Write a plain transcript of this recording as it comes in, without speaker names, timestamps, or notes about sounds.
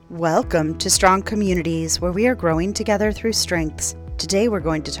Welcome to Strong Communities, where we are growing together through strengths. Today we're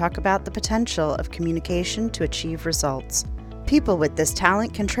going to talk about the potential of communication to achieve results. People with this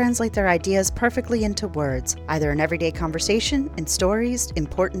talent can translate their ideas perfectly into words, either in everyday conversation, in stories,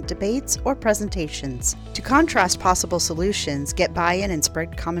 important debates, or presentations. To contrast possible solutions, get buy-in, and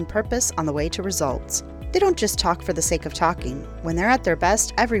spread common purpose on the way to results. They don't just talk for the sake of talking. When they're at their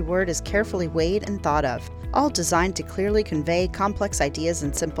best, every word is carefully weighed and thought of, all designed to clearly convey complex ideas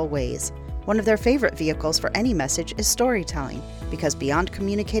in simple ways. One of their favorite vehicles for any message is storytelling, because beyond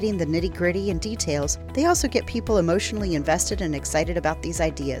communicating the nitty-gritty and details, they also get people emotionally invested and excited about these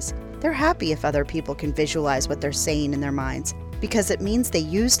ideas. They're happy if other people can visualize what they're saying in their minds, because it means they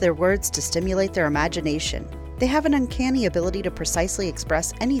use their words to stimulate their imagination. They have an uncanny ability to precisely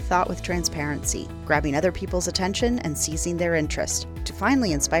express any thought with transparency, grabbing other people's attention and seizing their interest, to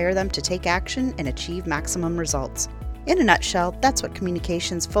finally inspire them to take action and achieve maximum results. In a nutshell, that's what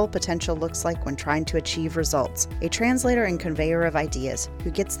communication's full potential looks like when trying to achieve results. A translator and conveyor of ideas who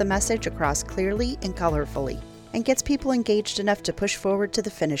gets the message across clearly and colorfully, and gets people engaged enough to push forward to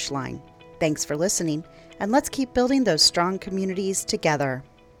the finish line. Thanks for listening, and let's keep building those strong communities together.